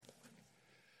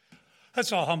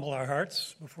Let's all humble our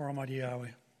hearts before Almighty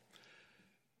Yahweh.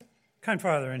 Kind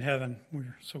Father in heaven,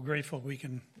 we're so grateful we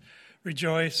can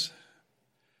rejoice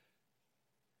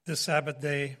this Sabbath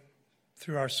day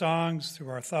through our songs, through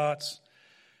our thoughts,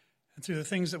 and through the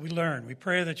things that we learn. We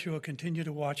pray that you will continue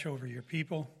to watch over your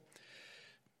people.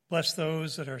 Bless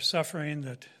those that are suffering,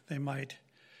 that they might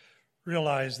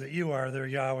realize that you are their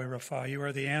Yahweh Rapha. You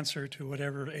are the answer to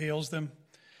whatever ails them.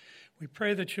 We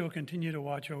pray that you will continue to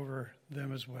watch over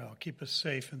them as well. Keep us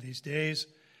safe in these days.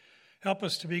 Help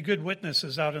us to be good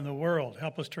witnesses out in the world.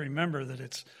 Help us to remember that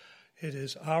it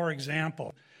is our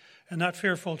example, and not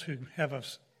fearful to have a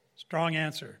strong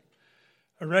answer,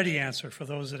 a ready answer for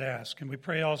those that ask. And we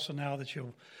pray also now that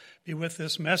you'll be with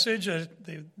this message,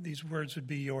 that these words would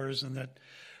be yours, and that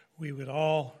we would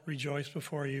all rejoice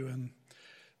before you in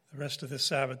the rest of this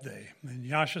Sabbath day. In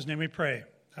Yahshua's name we pray.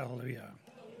 Hallelujah.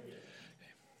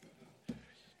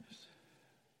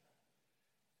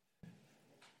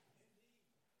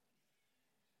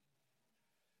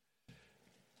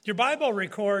 Your Bible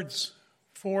records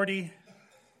 40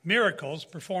 miracles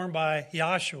performed by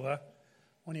Yahshua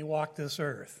when he walked this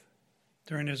earth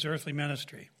during his earthly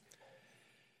ministry,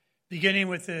 beginning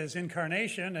with his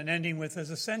incarnation and ending with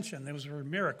his ascension. Those were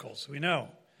miracles, we know.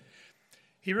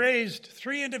 He raised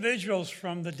 3 individuals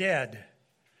from the dead: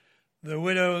 the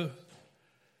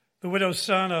widow's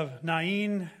son of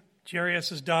Nain,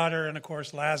 Jairus' daughter, and of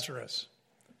course Lazarus.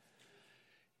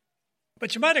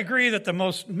 But you might agree that the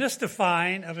most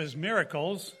mystifying of his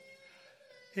miracles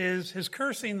is his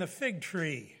cursing the fig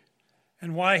tree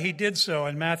and why he did so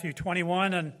in Matthew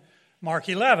 21 and Mark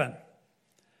 11.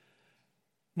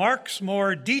 Mark's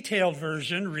more detailed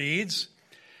version reads,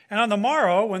 "And on the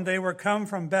morrow, when they were come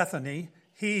from Bethany,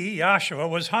 he, Yahshua,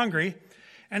 was hungry,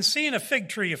 and seeing a fig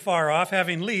tree afar off,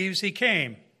 having leaves, he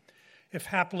came, if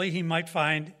haply he might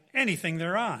find anything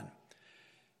thereon.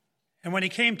 And when he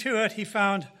came to it, he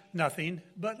found nothing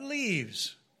but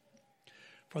leaves.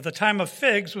 For the time of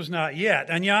figs was not yet.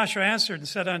 And Yahshua answered and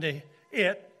said unto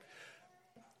it,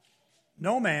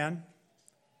 No man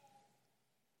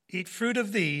eat fruit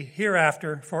of thee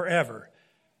hereafter forever.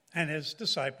 And his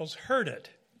disciples heard it."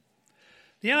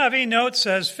 The NIV note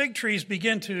says fig trees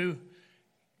begin to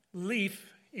leaf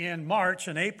in March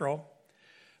and April,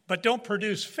 but don't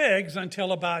produce figs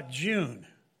until about June,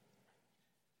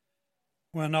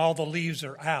 when all the leaves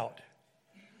are out.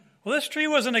 Well, this tree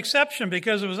was an exception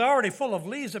because it was already full of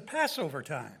leaves at Passover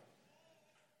time.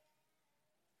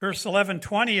 Verse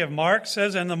 11:20 of Mark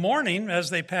says, "In the morning, as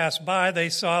they passed by, they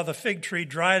saw the fig tree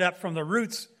dried up from the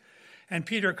roots. And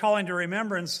Peter, calling to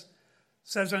remembrance,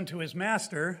 says unto his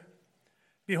master,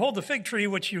 Behold, the fig tree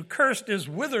which you cursed is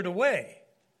withered away.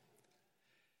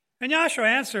 And Yahshua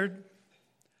answered,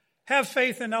 Have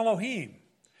faith in Elohim."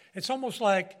 It's almost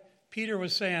like Peter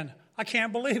was saying, I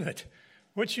can't believe it.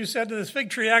 What you said to this fig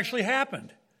tree actually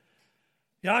happened.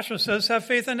 Yahshua says, "Have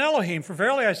faith in Elohim, for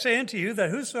verily I say unto you that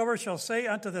whosoever shall say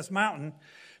unto this mountain,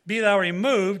 Be thou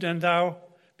removed, and thou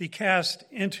be cast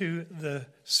into the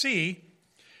sea,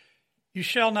 you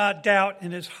shall not doubt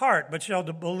in his heart, but shall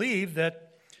believe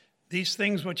that these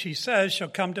things which he says shall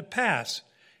come to pass.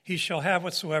 He shall have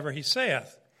whatsoever he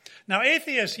saith." Now,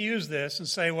 atheists use this and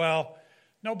say, well,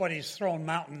 nobody's thrown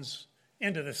mountains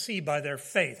into the sea by their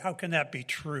faith. How can that be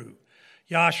true?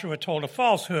 Yahshua told a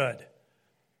falsehood.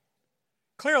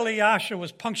 Clearly, Yahshua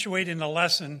was punctuating the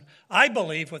lesson, I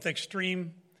believe, with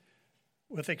extreme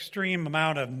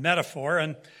amount of metaphor.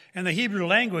 And the Hebrew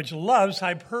language loves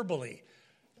hyperbole,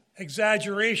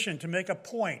 exaggeration to make a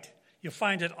point. You'll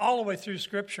find it all the way through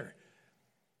Scripture.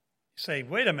 You say,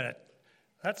 wait a minute,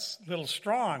 that's a little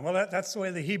strong. Well, that's the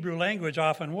way the Hebrew language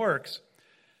often works.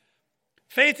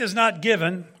 Faith is not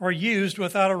given or used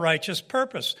without a righteous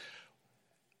purpose.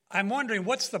 I'm wondering,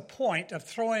 what's the point of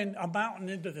throwing a mountain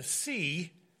into the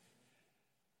sea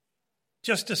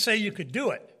just to say you could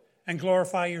do it and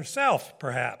glorify yourself,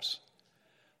 perhaps?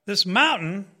 This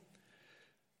mountain,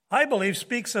 I believe,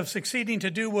 speaks of succeeding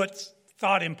to do what's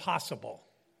thought impossible.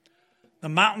 The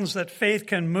mountains that faith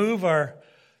can move are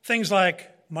things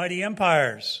like mighty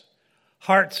empires,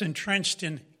 hearts entrenched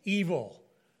in evil,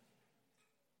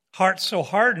 hearts so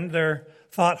hardened they're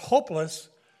thought hopeless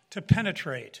to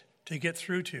penetrate, to get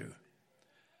through to.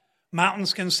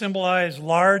 Mountains can symbolize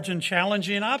large and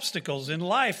challenging obstacles in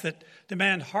life that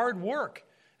demand hard work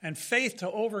and faith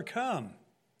to overcome.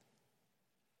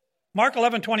 Mark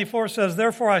 11:24 says,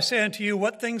 "Therefore I say unto you,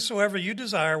 what things soever you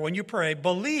desire when you pray,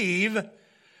 believe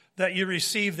that you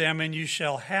receive them and you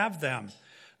shall have them."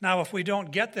 Now, if we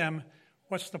don't get them,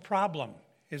 what's the problem?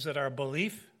 Is it our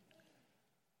belief?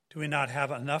 Do we not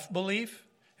have enough belief?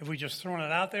 Have we just thrown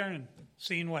it out there and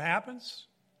seen what happens?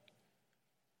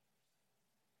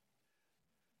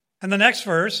 And the next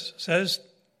verse says,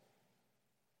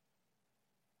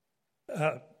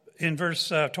 in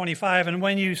verse 25, and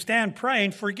when you stand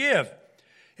praying, forgive,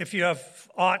 if you have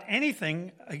aught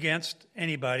anything against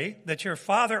anybody, that your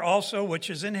Father also, which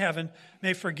is in heaven,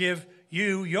 may forgive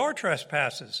you your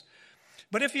trespasses.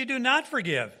 But if you do not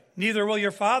forgive, neither will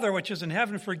your Father, which is in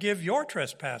heaven, forgive your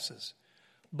trespasses.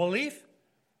 Belief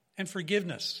and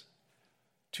forgiveness,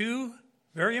 two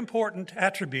very important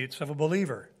attributes of a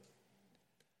believer.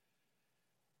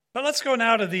 But let's go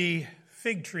now to the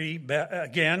fig tree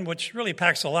again, which really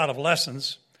packs a lot of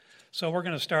lessons. So we're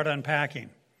going to start unpacking.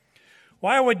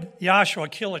 Why would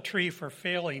Yahshua kill a tree for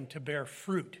failing to bear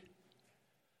fruit?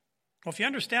 Well, if you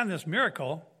understand this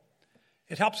miracle,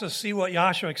 it helps us see what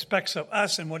Yahshua expects of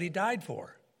us and what he died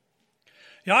for.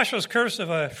 Yahshua's curse of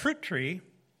a fruit tree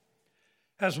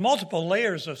has multiple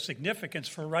layers of significance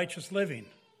for righteous living.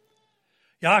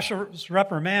 Yahshua's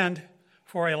reprimand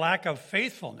for a lack of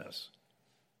faithfulness.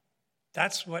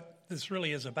 That's what this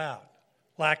really is about.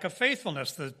 Lack of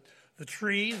faithfulness. The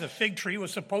fig tree,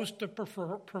 was supposed to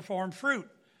perform fruit,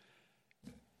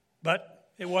 but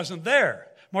it wasn't there.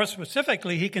 More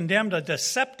specifically, he condemned a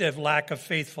deceptive lack of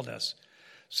faithfulness,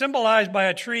 symbolized by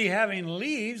a tree having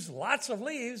leaves, lots of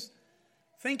leaves,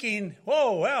 thinking,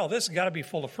 whoa, well, this has got to be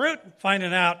full of fruit,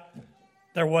 finding out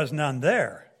there was none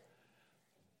there.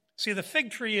 See, the fig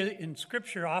tree in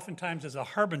Scripture oftentimes is a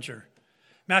harbinger.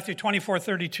 Matthew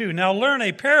 24:32, now learn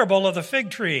a parable of the fig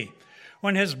tree.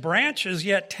 When his branch is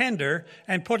yet tender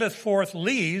and putteth forth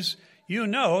leaves, you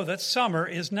know that summer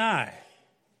is nigh.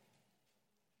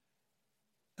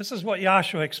 This is what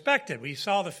Yahshua expected. We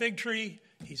saw the fig tree.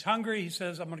 He's hungry. He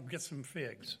says, I'm going to get some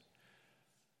figs.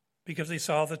 Because he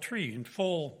saw the tree in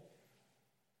full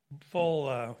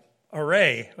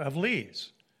array of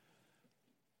leaves.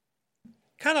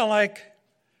 Kind of like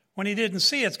when he didn't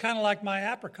see it, it's kind of like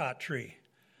my apricot tree.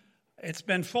 It's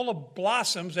been full of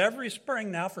blossoms every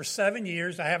spring now for 7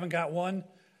 years. I haven't got one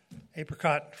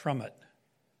apricot from it.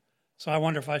 So I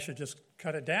wonder if I should just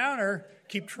cut it down or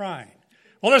keep trying.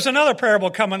 Well, there's another parable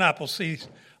coming up. We'll see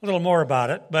a little more about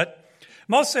it. But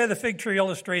most say the fig tree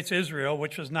illustrates Israel,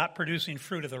 which was not producing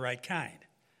fruit of the right kind.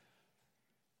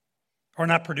 Or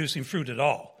not producing fruit at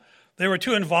all. They were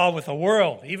too involved with the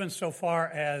world, even so far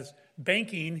as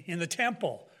banking in the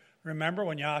temple. Remember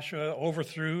when Yahshua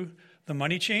overthrew the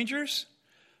money changers?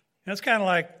 And it's kind of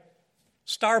like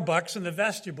Starbucks in the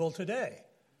vestibule today.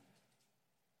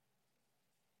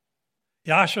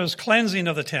 Yahshua's cleansing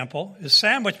of the temple is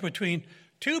sandwiched between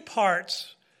two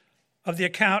parts of the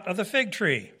account of the fig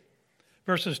tree,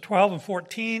 verses 12 and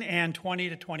 14 and 20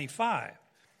 to 25.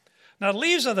 Now, the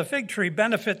leaves of the fig tree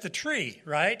benefit the tree,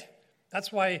 right?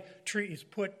 That's why trees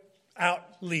put out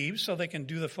leaves, so they can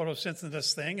do the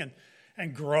photosynthesis thing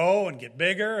and grow and get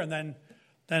bigger and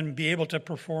then be able to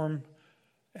perform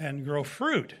and grow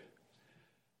fruit.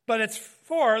 But it's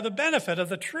for the benefit of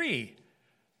the tree.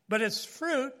 But its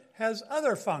fruit has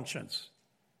other functions,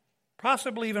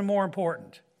 possibly even more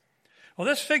important. Well,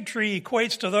 this fig tree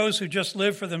equates to those who just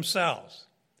live for themselves.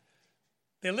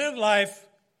 They live life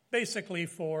basically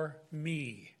for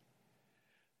me.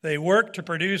 They work to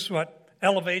produce what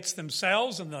elevates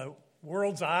themselves in the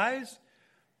world's eyes.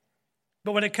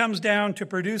 But when it comes down to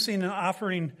producing and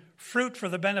offering fruit for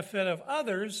the benefit of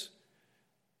others,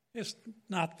 it's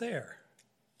not there.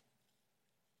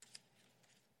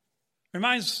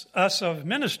 Reminds us of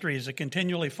ministries that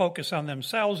continually focus on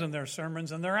themselves and their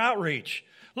sermons and their outreach.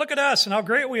 Look at us and how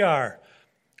great we are.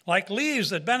 Like leaves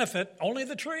that benefit only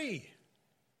the tree.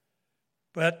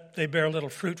 But they bear little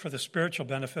fruit for the spiritual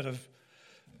benefit of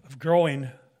growing,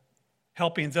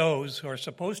 helping those who are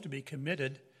supposed to be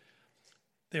committed.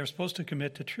 They are supposed to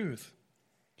commit to truth.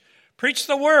 Preach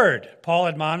the word, Paul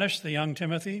admonished the young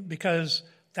Timothy, because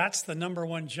that's the number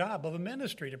one job of a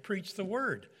ministry, to preach the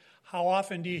word. How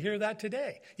often do you hear that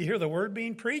today? You hear the word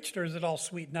being preached, or is it all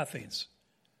sweet nothings?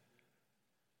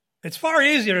 It's far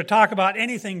easier to talk about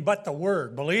anything but the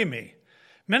word, believe me.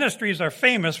 Ministries are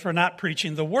famous for not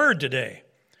preaching the word today.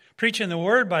 Preaching the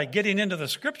word by getting into the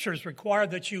scriptures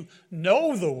requires that you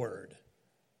know the word.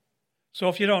 So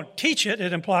if you don't teach it,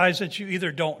 it implies that you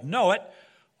either don't know it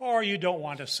or you don't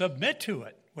want to submit to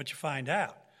it, what you find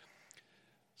out.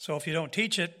 So if you don't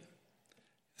teach it,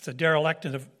 it's a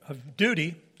dereliction of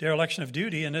duty,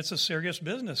 and it's a serious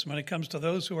business when it comes to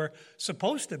those who are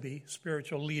supposed to be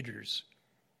spiritual leaders.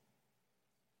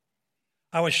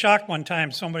 I was shocked one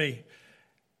time somebody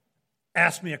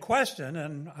asked me a question,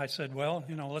 and I said, well,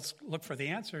 let's look for the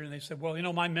answer. And they said,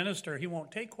 well, my minister, he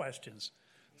won't take questions.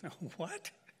 What?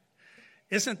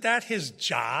 Isn't that his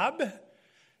job?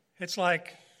 It's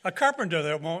like a carpenter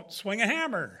that won't swing a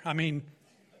hammer. I mean,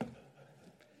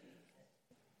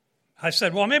 I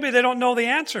said, well, maybe they don't know the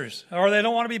answers, or they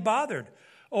don't want to be bothered,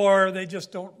 or they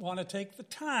just don't want to take the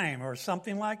time, or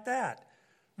something like that.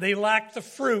 They lack the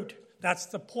fruit. That's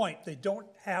the point. They don't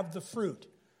have the fruit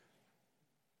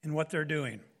in what they're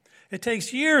doing. It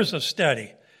takes years of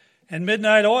study and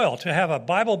midnight oil to have a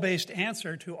Bible-based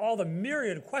answer to all the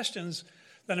myriad of questions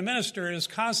that a minister is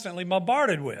constantly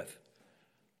bombarded with.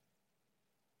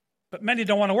 But many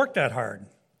don't want to work that hard.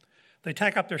 They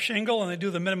tack up their shingle and they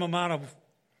do the minimum amount of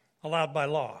allowed by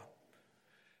law.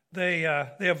 They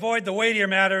avoid the weightier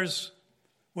matters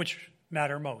which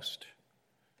matter most.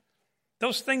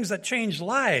 Those things that change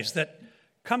lives, that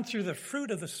come through the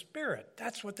fruit of the Spirit,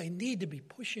 that's what they need to be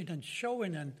pushing and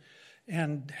showing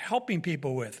and helping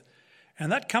people with.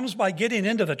 And that comes by getting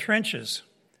into the trenches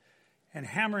and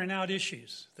hammering out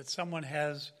issues that someone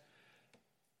has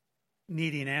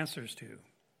needing answers to.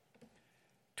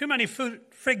 Too many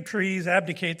fig trees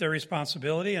abdicate their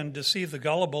responsibility and deceive the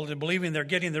gullible into believing they're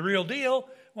getting the real deal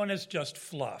when it's just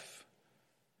fluff.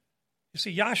 You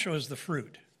see, Yahshua is the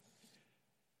fruit.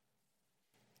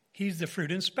 He's the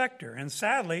fruit inspector. And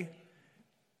sadly,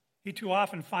 he too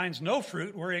often finds no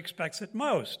fruit where he expects it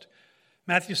most.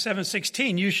 Matthew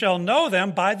 7:16, you shall know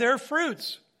them by their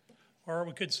fruits. Or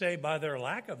we could say by their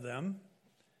lack of them.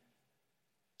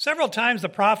 Several times the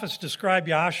prophets describe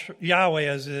Yahweh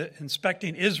as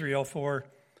inspecting Israel for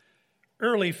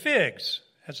early figs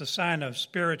as a sign of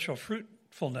spiritual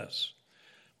fruitfulness.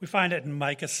 We find it in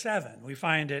Micah 7. We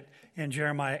find it in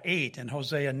Jeremiah 8 and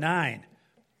Hosea 9.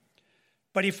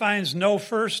 But he finds no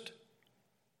first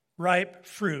ripe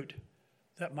fruit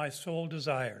that my soul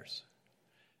desires.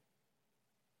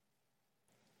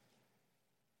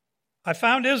 I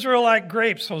found Israel like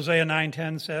grapes, Hosea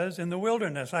 9:10 says, in the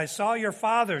wilderness. I saw your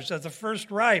fathers as the first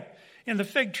ripe in the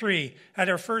fig tree at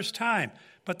their first time.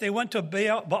 But they went to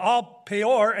Baal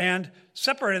Peor and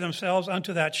separated themselves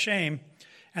unto that shame,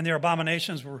 and their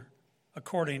abominations were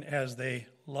according as they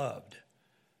loved.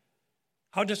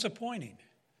 How disappointing.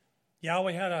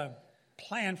 Yahweh had a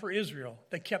plan for Israel.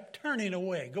 They kept turning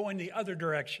away, going the other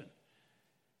direction.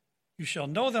 You shall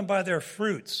know them by their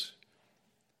fruits.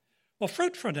 Well,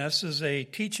 fruitfulness is a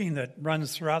teaching that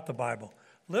runs throughout the Bible,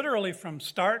 literally from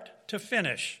start to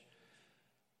finish.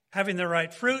 Having the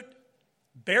right fruit,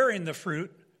 bearing the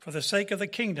fruit for the sake of the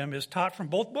kingdom is taught from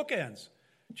both bookends,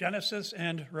 Genesis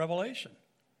and Revelation.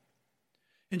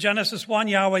 In Genesis 1,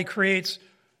 Yahweh creates,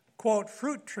 quote,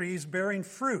 fruit trees bearing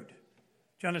fruit.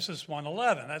 Genesis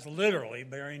 1:11, that's literally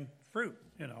bearing fruit,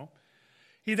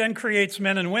 He then creates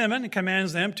men and women and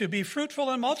commands them to be fruitful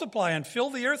and multiply and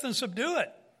fill the earth and subdue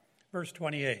it. Verse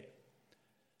 28.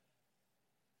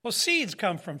 Well, seeds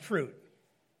come from fruit.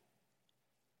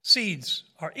 Seeds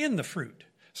are in the fruit.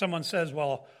 Someone says,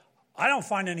 well, I don't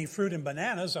find any fruit in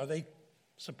bananas. Are they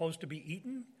supposed to be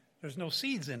eaten? There's no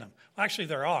seeds in them. Well, actually,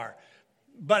 there are.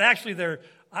 But actually,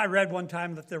 I read one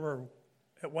time that there were,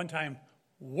 at one time,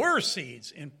 were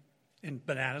seeds in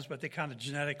bananas, but they kind of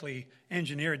genetically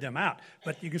engineered them out.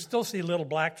 But you can still see little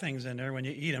black things in there when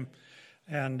you eat them.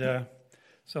 And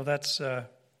so that's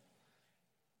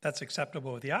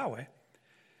acceptable with Yahweh.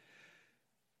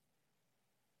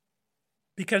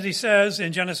 Because he says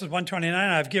in Genesis 1:29,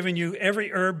 I've given you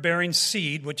every herb bearing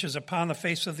seed which is upon the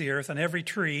face of the earth, and every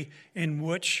tree in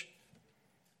which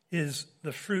is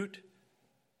the fruit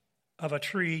of a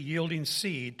tree yielding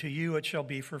seed. To you it shall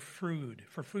be for food.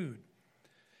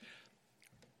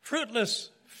 Fruitless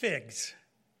figs,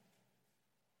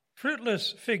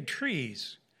 fruitless fig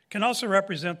trees can also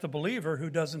represent the believer who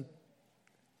doesn't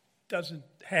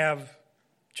have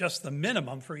just the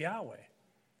minimum for Yahweh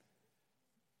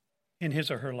in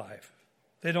his or her life.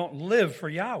 They don't live for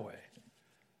Yahweh.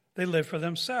 They live for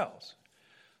themselves.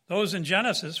 Those in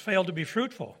Genesis failed to be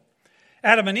fruitful.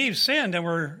 Adam and Eve sinned and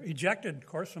were ejected, of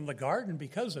course, from the garden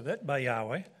because of it by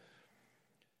Yahweh.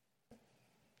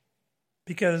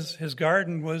 Because his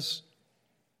garden was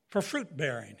for fruit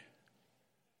bearing.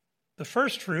 The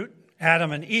first fruit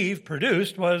Adam and Eve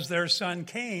produced was their son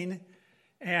Cain.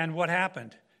 And what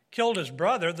happened? Killed his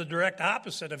brother, the direct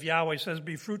opposite of Yahweh says,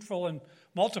 be fruitful and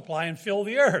multiply and fill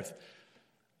the earth.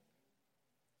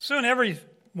 Soon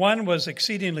everyone was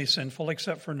exceedingly sinful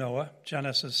except for Noah,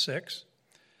 Genesis 6.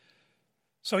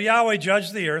 So Yahweh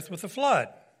judged the earth with a flood.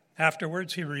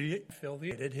 Afterwards, he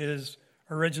reiterated his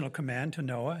original command to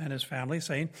Noah and his family,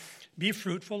 saying, be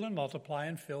fruitful and multiply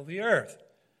and fill the earth.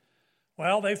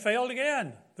 Well, they failed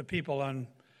again, the people on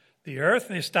the earth.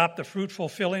 They stopped the fruitful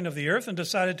filling of the earth and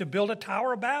decided to build a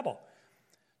Tower of Babel,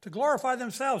 to glorify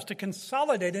themselves, to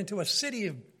consolidate into a city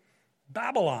of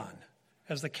Babylon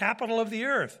as the capital of the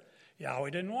earth. Yahweh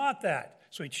didn't want that,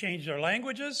 so he changed their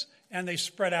languages and they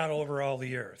spread out over all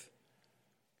the earth.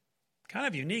 Kind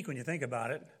of unique when you think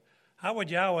about it. How would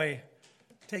Yahweh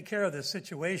take care of this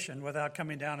situation without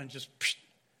coming down and just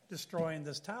destroying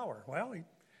this tower? Well,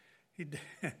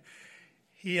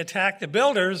 he attacked the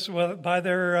builders by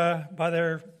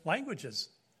their languages.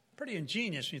 Pretty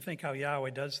ingenious when you think how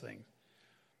Yahweh does things.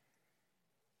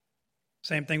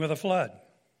 Same thing with a flood.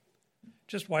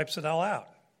 Just wipes it all out.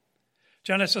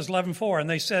 Genesis 11:4, and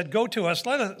they said, "Go to us,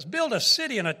 let us build a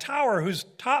city and a tower whose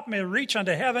top may reach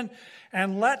unto heaven,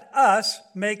 and let us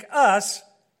make us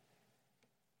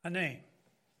a name,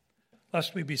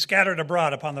 lest we be scattered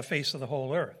abroad upon the face of the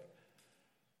whole earth."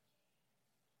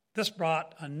 This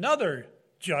brought another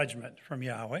judgment from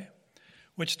Yahweh,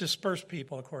 which dispersed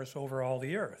people, of course, over all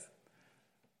the earth.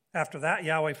 After that,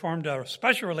 Yahweh formed a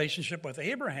special relationship with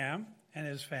Abraham and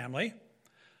his family,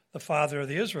 the father of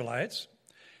the Israelites.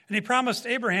 And he promised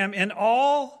Abraham,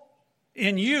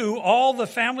 in you, all the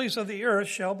families of the earth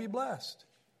shall be blessed.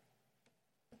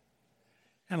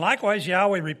 And likewise,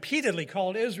 Yahweh repeatedly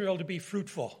called Israel to be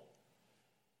fruitful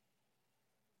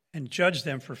and judged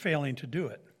them for failing to do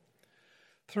it.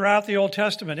 Throughout the Old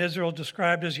Testament, Israel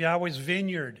described as Yahweh's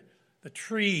vineyard, the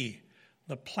tree,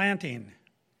 the planting.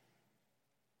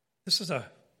 This is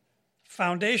a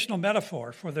foundational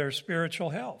metaphor for their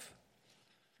spiritual health.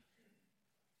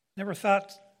 Never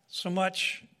thought so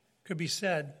much could be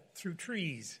said through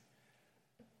trees.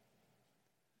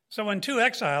 So when two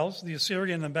exiles, the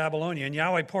Assyrian and the Babylonian,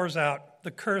 Yahweh pours out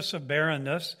the curse of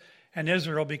barrenness, and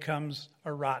Israel becomes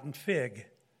a rotten fig.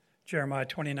 Jeremiah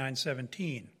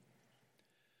 29:17.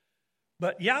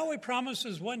 But Yahweh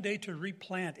promises one day to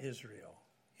replant Israel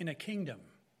in a kingdom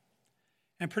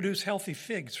and produce healthy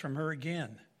figs from her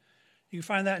again. You can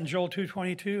find that in Joel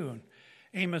 2:22, and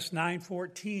Amos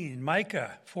 9:14,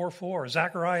 Micah 4:4,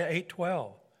 Zechariah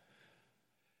 8:12.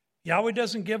 Yahweh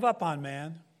doesn't give up on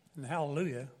man, and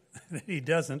hallelujah, he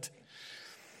doesn't.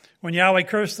 When Yahweh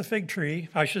cursed the fig tree,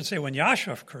 I should say when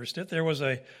Yahshua cursed it, there was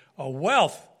a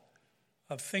wealth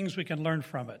of things we can learn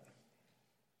from it,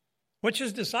 which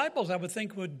his disciples, I would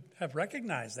think, would have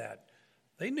recognized that.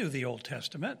 They knew the Old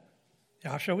Testament.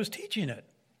 Yahshua was teaching it.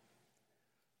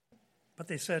 But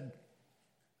they said,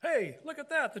 "Hey, look at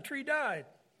that, the tree died."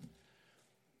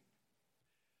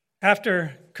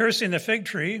 After cursing the fig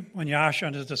tree, when Yahshua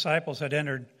and his disciples had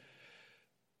entered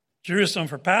Jerusalem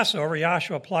for Passover,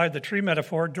 Yahshua applied the tree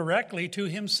metaphor directly to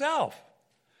himself.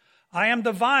 "I am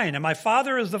the vine, and my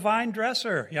Father is the vine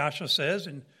dresser," Yahshua says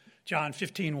in John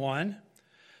 15:1.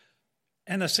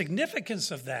 And the significance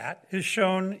of that is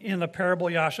shown in the parable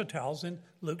Yahshua tells in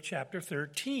Luke chapter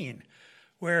 13,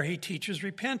 where he teaches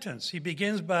repentance. He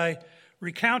begins by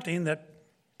recounting that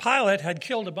Pilate had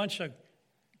killed a bunch of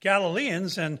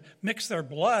Galileans and mixed their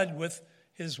blood with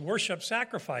his worship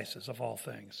sacrifices, of all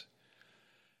things.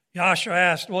 Yahshua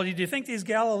asked, "Well, did you think these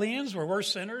Galileans were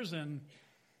worse sinners than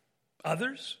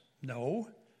others?"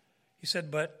 "No." He said,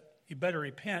 "But you better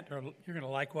repent or you're going to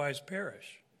likewise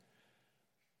perish."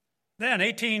 Then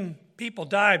 18 people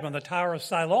died when the Tower of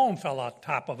Siloam fell on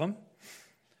top of them.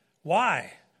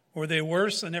 Why? Were they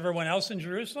worse than everyone else in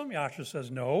Jerusalem? Yahshua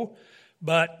says, "No,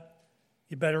 but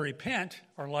you better repent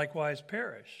or likewise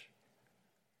perish."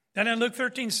 Then in Luke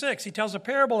 13:6, he tells a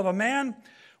parable of a man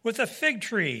with a fig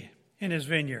tree in his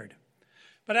vineyard.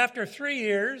 But after 3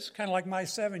 years, kind of like my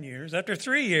 7 years, after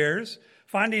 3 years,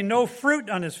 finding no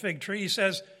fruit on his fig tree, he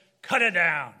says, "Cut it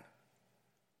down."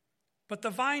 But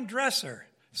the vine dresser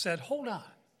said, hold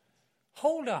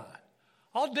on.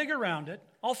 I'll dig around it.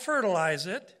 I'll fertilize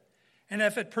it. And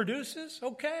if it produces,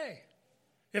 okay.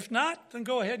 If not, then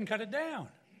go ahead and cut it down.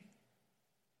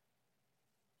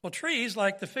 Well, trees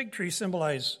like the fig tree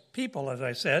symbolize people, as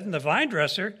I said, and the vine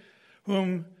dresser,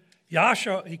 whom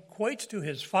Yahshua equates to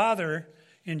his Father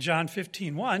in John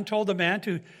 15:1, told the man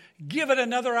to give it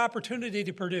another opportunity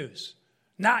to produce.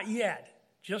 Not yet,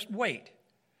 just wait.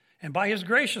 And by his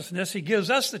graciousness, he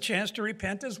gives us the chance to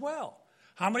repent as well.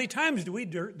 How many times do we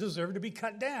deserve to be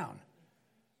cut down?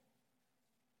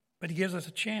 But he gives us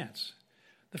a chance.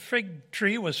 The fig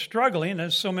tree was struggling,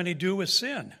 as so many do with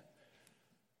sin.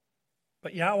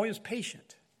 But Yahweh is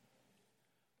patient.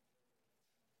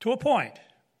 To a point.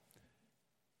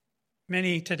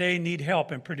 Many today need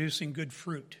help in producing good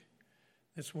fruit.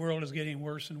 This world is getting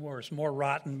worse and worse, more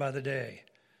rotten by the day.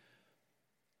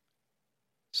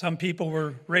 Some people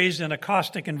were raised in a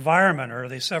caustic environment, or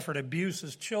they suffered abuse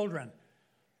as children,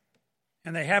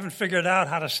 and they haven't figured out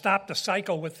how to stop the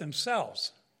cycle with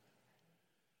themselves.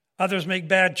 Others make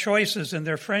bad choices in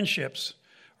their friendships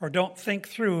or don't think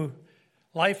through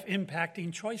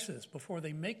life-impacting choices before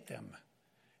they make them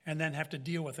and then have to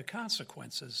deal with the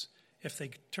consequences if they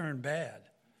turn bad.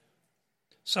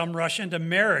 Some rush into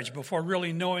marriage before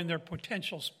really knowing their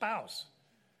potential spouse.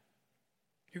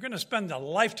 You're going to spend a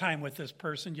lifetime with this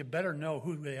person, you better know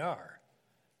who they are.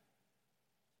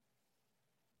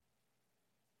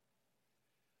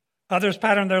 Others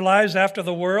pattern their lives after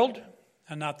the world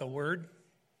and not the Word.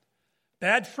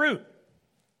 Bad fruit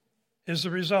is the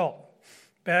result.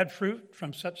 Bad fruit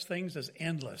from such things is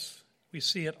endless. We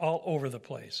see it all over the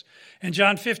place. In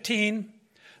John 15,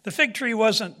 the fig tree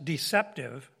wasn't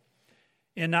deceptive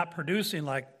in not producing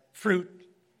like fruit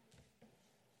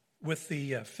with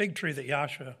the fig tree that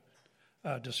Yahshua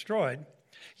destroyed.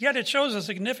 Yet it shows a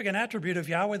significant attribute of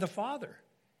Yahweh the Father.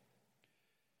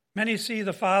 Many see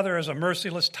the Father as a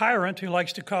merciless tyrant who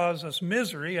likes to cause us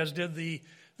misery, as did the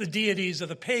deities of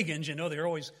the pagans. You know, they're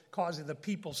always causing the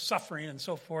people suffering and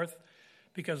so forth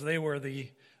because they were the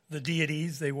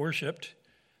deities they worshipped.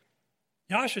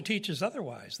 Yahshua teaches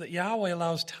otherwise, that Yahweh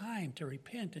allows time to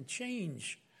repent and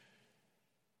change.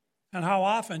 And how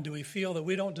often do we feel that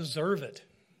we don't deserve it?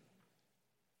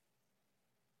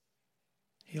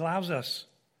 He allows us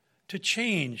to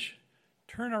change,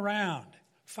 turn around,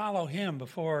 follow him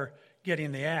before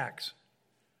getting the axe.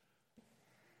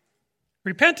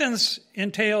 Repentance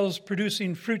entails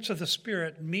producing fruits of the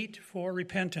Spirit, meet for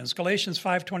repentance. Galatians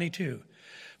 5:22.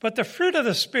 But the fruit of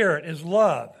the Spirit is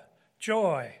love,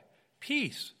 joy,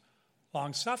 peace,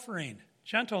 long-suffering,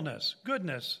 gentleness,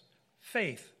 goodness,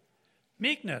 faith,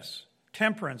 meekness,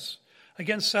 temperance.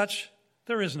 Against such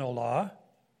there is no law.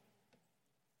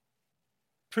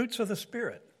 Fruits of the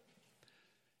Spirit.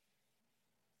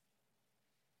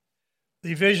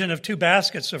 The vision of two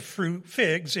baskets of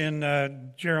figs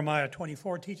in Jeremiah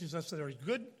 24 teaches us that there is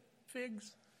good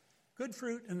figs, good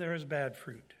fruit, and there is bad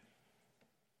fruit.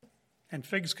 And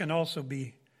figs can also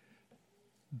be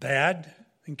bad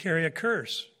and carry a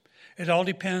curse. It all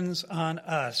depends on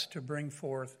us to bring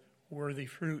forth worthy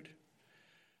fruit.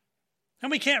 And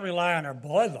we can't rely on our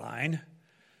bloodline.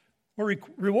 We're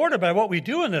rewarded by what we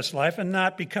do in this life and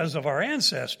not because of our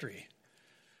ancestry.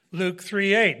 Luke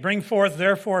 3:8, bring forth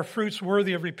therefore fruits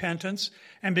worthy of repentance,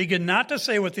 and begin not to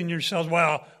say within yourselves,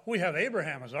 well, we have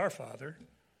Abraham as our father.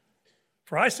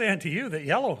 For I say unto you that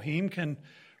Elohim can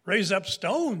raise up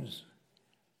stones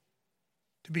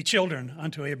to be children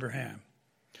unto Abraham.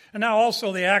 And now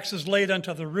also the axe is laid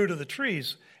unto the root of the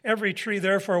trees. Every tree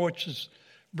therefore which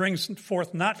brings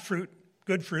forth not fruit,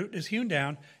 good fruit, is hewn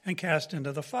down and cast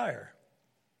into the fire.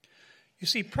 You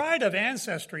see, pride of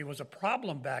ancestry was a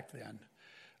problem back then.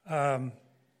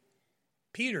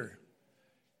 Peter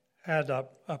had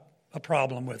a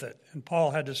problem with it, and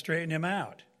Paul had to straighten him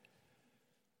out,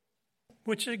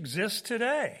 which exists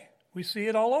today. We see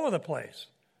it all over the place.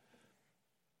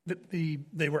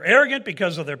 They were arrogant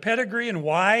because of their pedigree and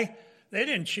why. They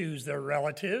didn't choose their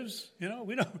relatives. You know,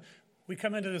 we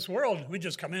come into this world, we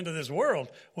just come into this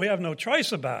world. We have no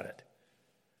choice about it,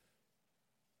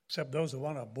 except those who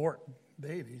want to abort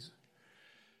babies.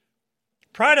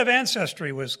 Pride of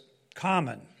ancestry was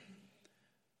common.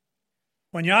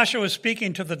 When Yahshua was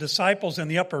speaking to the disciples in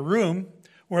the upper room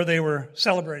where they were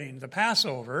celebrating the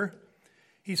Passover,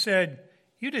 he said,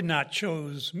 you did not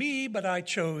choose me, but I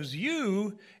chose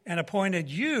you and appointed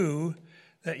you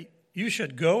that you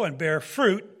should go and bear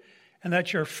fruit and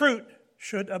that your fruit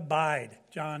should abide.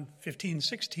 John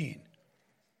 15:16.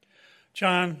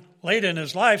 John, late in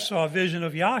his life, saw a vision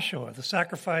of Yahshua, the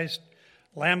sacrificed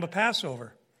lamb of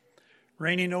Passover,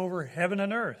 reigning over heaven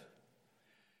and earth.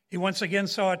 He once again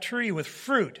saw a tree with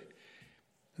fruit.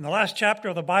 In the last chapter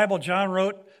of the Bible, John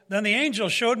wrote, then the angel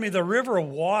showed me the river of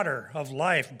water of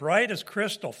life, bright as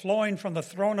crystal, flowing from the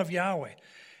throne of Yahweh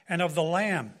and of the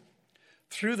Lamb,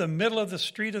 through the middle of the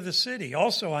street of the city.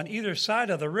 Also on either side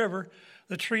of the river,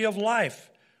 the tree of life,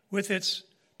 with its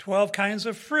 12 kinds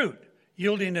of fruit,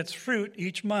 yielding its fruit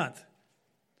each month.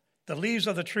 The leaves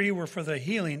of the tree were for the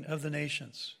healing of the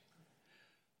nations.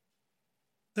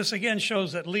 This again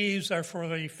shows that leaves are for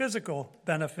the physical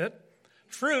benefit.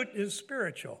 Fruit is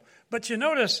spiritual. But you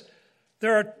notice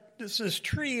this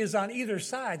tree is on either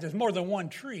side. There's more than one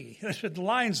tree. It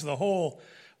lines the whole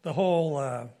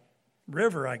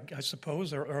river, I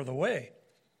suppose, or the way.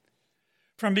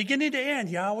 From beginning to end,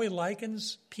 Yahweh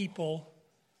likens people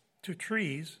to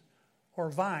trees or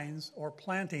vines or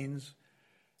plantings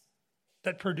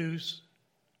that produce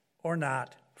or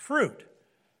not fruit.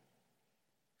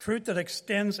 Fruit that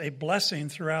extends a blessing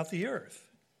throughout the earth.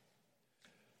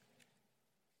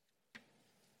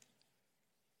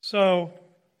 So,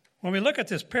 when we look at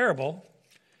this parable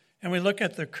and we look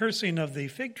at the cursing of the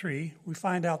fig tree, we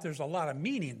find out there's a lot of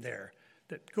meaning there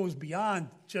that goes beyond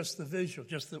just the visual,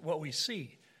 just what we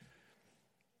see.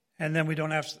 And then we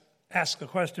don't ask the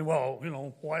question, well,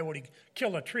 why would he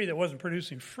kill a tree that wasn't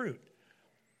producing fruit?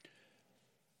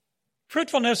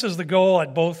 Fruitfulness is the goal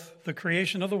at both the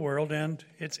creation of the world and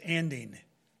its ending.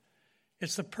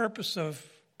 It's the purpose of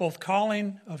both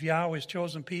calling of Yahweh's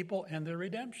chosen people and their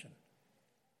redemption.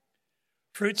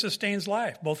 Fruit sustains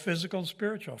life, both physical and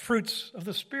spiritual. Fruits of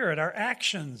the Spirit are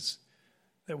actions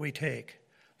that we take.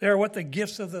 They are what the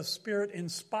gifts of the Spirit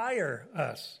inspire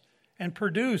us and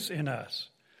produce in us.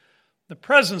 The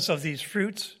presence of these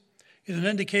fruits is an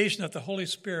indication that the Holy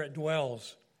Spirit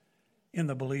dwells in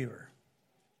the believer.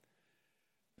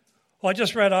 Well, I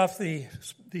just read off the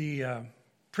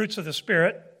fruits of the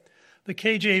Spirit. The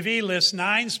KJV lists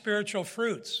 9 spiritual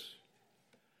fruits.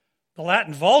 The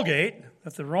Latin Vulgate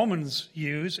that the Romans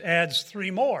use adds 3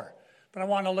 more. But I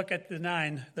want to look at the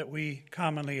 9 that we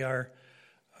commonly are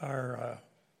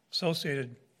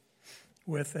associated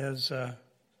with as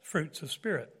fruits of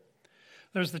Spirit.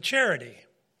 There's the charity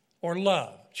or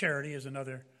love. Charity is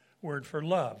another word for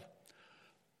love.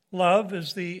 Love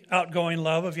is the outgoing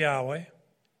love of Yahweh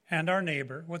and our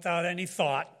neighbor without any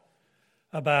thought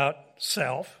about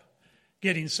self,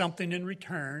 getting something in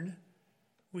return.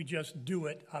 We just do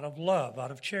it out of love,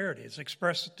 out of charity. It's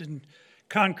expressed in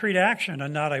concrete action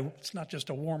and it's not just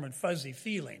a warm and fuzzy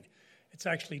feeling. It's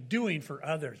actually doing for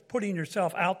others, putting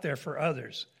yourself out there for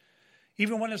others,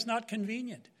 even when it's not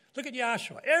convenient. Look at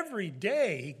Yahshua. Every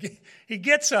day he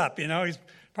gets up, he's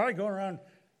probably going around,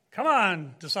 come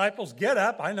on, disciples, get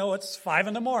up. I know it's 5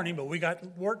 a.m, but we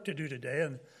got work to do today.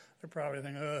 And they're probably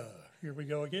thinking, here we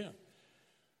go again.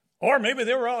 Or maybe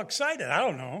they were all excited. I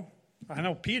don't know. I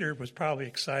know Peter was probably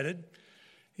excited.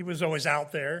 He was always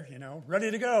out there,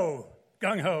 ready to go,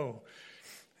 gung-ho,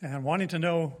 and wanting to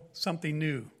know something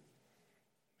new.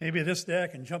 Maybe this day I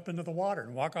can jump into the water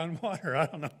and walk on water. I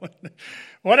don't know.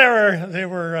 Whatever they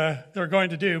were going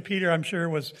to do, Peter, I'm sure,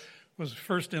 was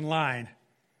first in line.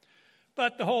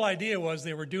 But the whole idea was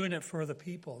they were doing it for the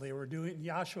people.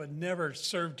 Yahshua never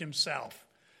served himself.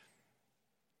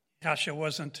 Yahshua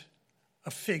wasn't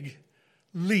a fig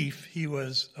leaf. He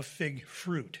was a fig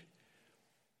fruit.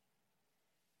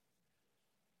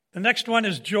 The next one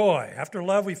is joy. After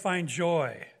love, we find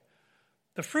joy.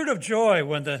 The fruit of joy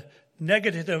when the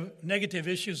negative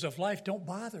issues of life don't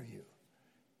bother you.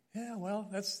 Yeah, well,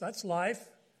 that's life.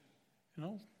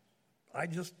 I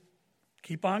just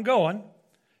keep on going.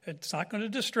 It's not going to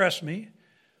distress me.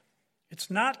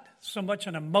 It's not so much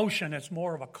an emotion, it's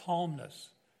more of a calmness.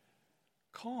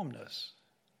 Calmness,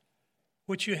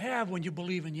 which you have when you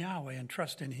believe in Yahweh and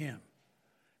trust in Him.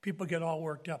 People get all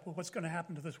worked up. Well, what's going to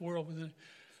happen to this world?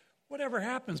 Whatever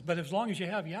happens, but as long as you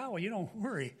have Yahweh, you don't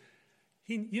worry.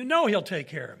 He'll take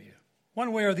care of you,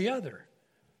 one way or the other.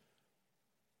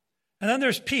 And then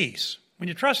there's peace. When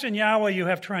you trust in Yahweh, you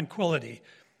have tranquility.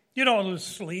 You don't lose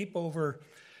sleep over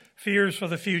fears for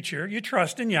the future. You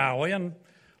trust in Yahweh. And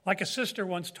like a sister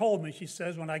once told me, she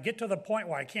says, when I get to the point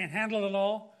where I can't handle it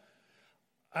all,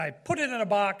 I put it in a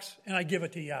box and I give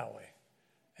it to Yahweh.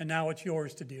 And now it's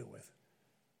yours to deal with.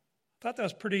 I thought that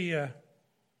was pretty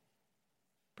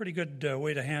good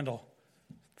way to handle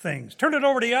things. Turn it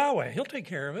over to Yahweh. He'll take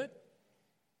care of it.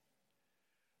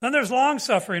 Then there's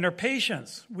long-suffering or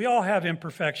patience. We all have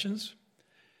imperfections.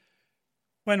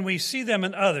 When we see them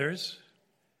in others,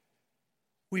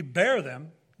 we bear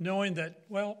them, knowing that,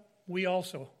 we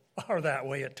also are that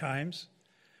way at times.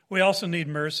 We also need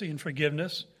mercy and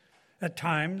forgiveness at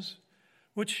times,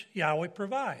 which Yahweh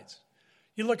provides.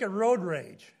 You look at road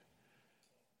rage.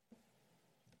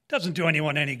 It doesn't do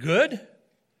anyone any good.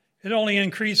 It only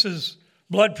increases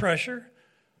blood pressure,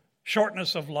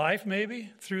 shortness of life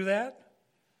maybe through that.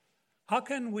 How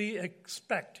can we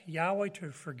expect Yahweh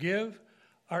to forgive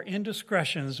our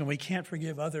indiscretions and we can't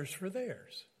forgive others for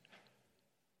theirs?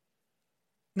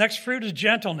 Next fruit is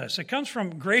gentleness. It comes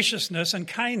from graciousness and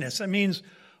kindness. It means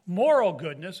moral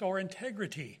goodness or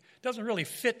integrity. It doesn't really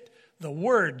fit the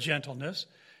word gentleness.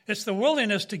 It's the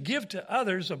willingness to give to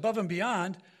others above and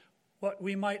beyond what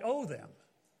we might owe them.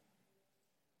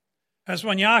 As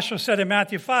when Yahshua said in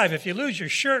Matthew 5, if you lose your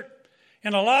shirt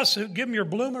in a lawsuit, give them your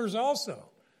bloomers also.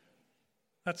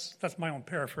 That's my own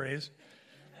paraphrase.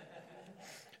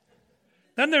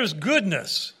 Then there's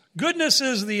goodness. Goodness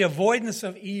is the avoidance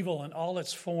of evil in all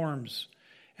its forms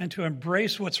and to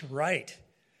embrace what's right,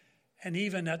 and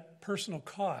even at personal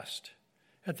cost,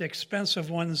 at the expense of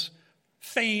one's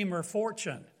fame or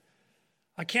fortune.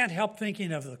 I can't help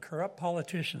thinking of the corrupt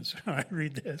politicians when I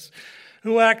read this,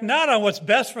 who act not on what's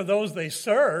best for those they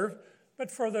serve, but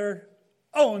for their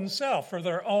own self, for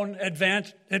their own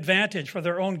advantage, for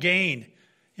their own gain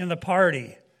in the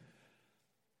party.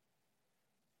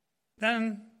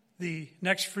 Then the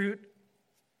next fruit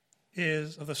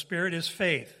of the Spirit is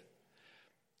faith.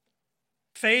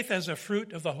 Faith as a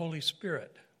fruit of the Holy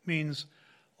Spirit means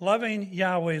loving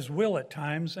Yahweh's will at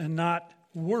times and not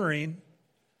worrying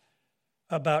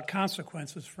about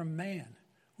consequences from man.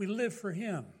 We live for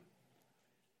him.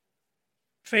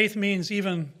 Faith means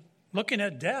even looking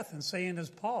at death and saying, as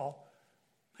Paul,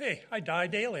 hey, I die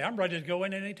daily. I'm ready to go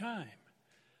in any time.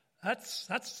 That's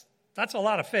a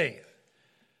lot of faith.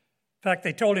 In fact,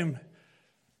 they told him,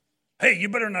 hey, you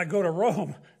better not go to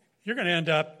Rome. You're going to end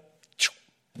up.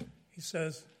 He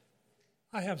says,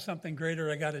 I have something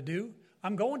greater I got to do.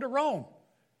 I'm going to Rome.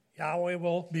 Yahweh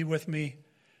will be with me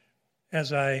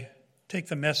as I take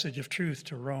the message of truth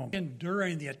to Rome.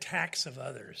 Enduring the attacks of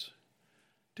others.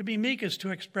 To be meek is to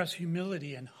express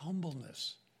humility and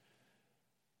humbleness.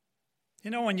 You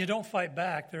know, when you don't fight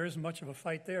back, there isn't much of a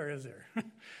fight there, is there?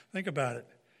 Think about it.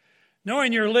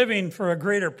 Knowing you're living for a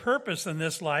greater purpose than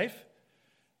this life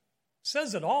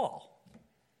says it all.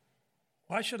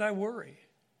 Why should I worry?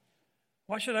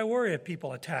 Why should I worry if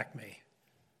people attack me?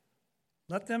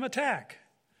 Let them attack.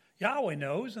 Yahweh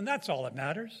knows, and that's all that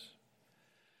matters.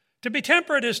 To be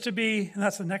temperate is to be, and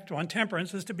that's the next one,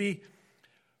 temperance is to be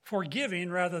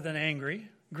forgiving rather than angry,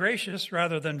 gracious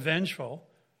rather than vengeful.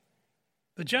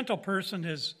 The gentle person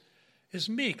is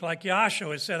meek, like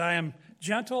Yahshua said, I am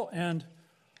gentle and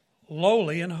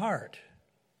lowly in heart.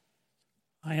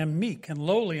 I am meek and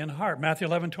lowly in heart, Matthew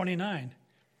 11:29.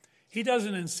 He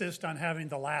doesn't insist on having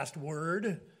the last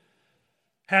word,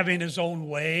 having his own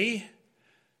way,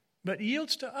 but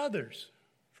yields to others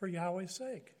for Yahweh's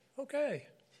sake. Okay.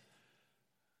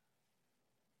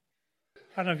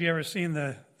 I don't know if you've ever seen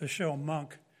the show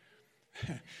Monk.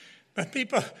 But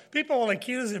people will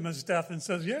accuse him of stuff and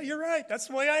says, yeah, you're right. That's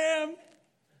the way I am.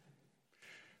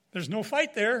 There's no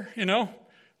fight there,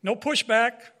 no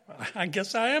pushback. I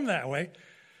guess I am that way.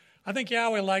 I think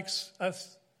Yahweh likes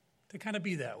us to kind of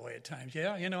be that way at times.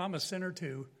 Yeah, I'm a sinner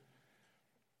too.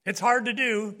 It's hard to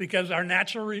do because our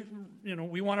natural,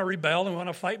 we want to rebel and we want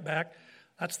to fight back.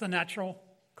 That's the natural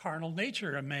carnal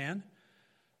nature of man.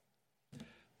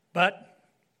 But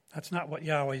that's not what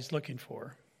Yahweh's looking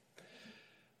for.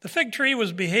 The fig tree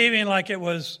was behaving like it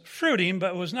was fruiting,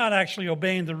 but was not actually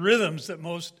obeying the rhythms that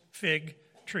most fig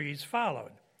trees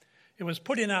followed. It was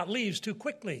putting out leaves too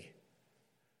quickly,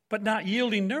 but not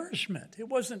yielding nourishment. It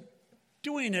wasn't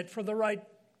doing it for the right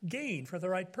gain, for the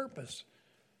right purpose.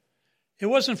 It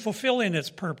wasn't fulfilling its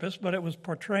purpose, but it was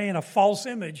portraying a false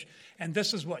image, and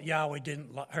this is what Yahshua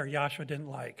didn't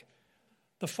like.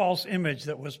 The false image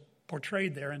that was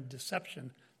portrayed there and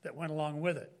deception that went along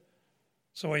with it.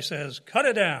 So he says, cut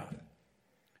it down.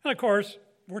 And of course,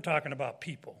 we're talking about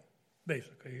people,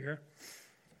 basically here.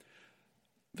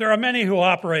 There are many who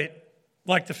operate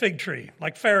like the fig tree,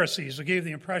 like Pharisees who gave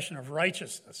the impression of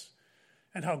righteousness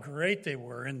and how great they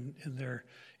were in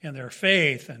their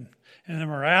faith and in their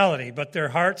morality, but their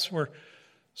hearts were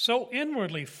so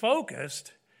inwardly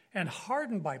focused and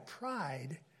hardened by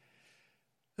pride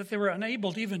that they were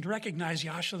unable to even recognize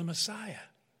Yahshua the Messiah.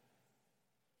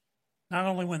 Not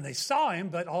only when they saw him,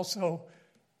 but also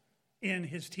in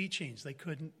his teachings.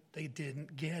 They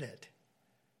didn't get it.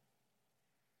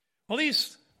 Well,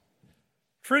 these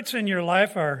fruits in your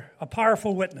life are a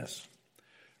powerful witness,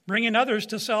 bringing others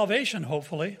to salvation,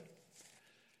 hopefully.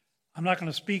 I'm not going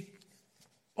to speak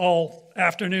all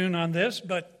afternoon on this,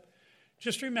 but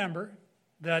just remember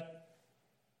that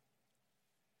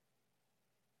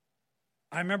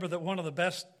I remember that one of the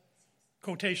best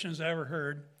quotations I ever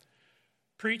heard,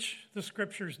 preach the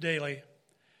scriptures daily,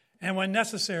 and when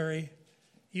necessary,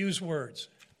 use words.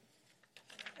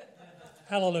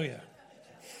 Hallelujah.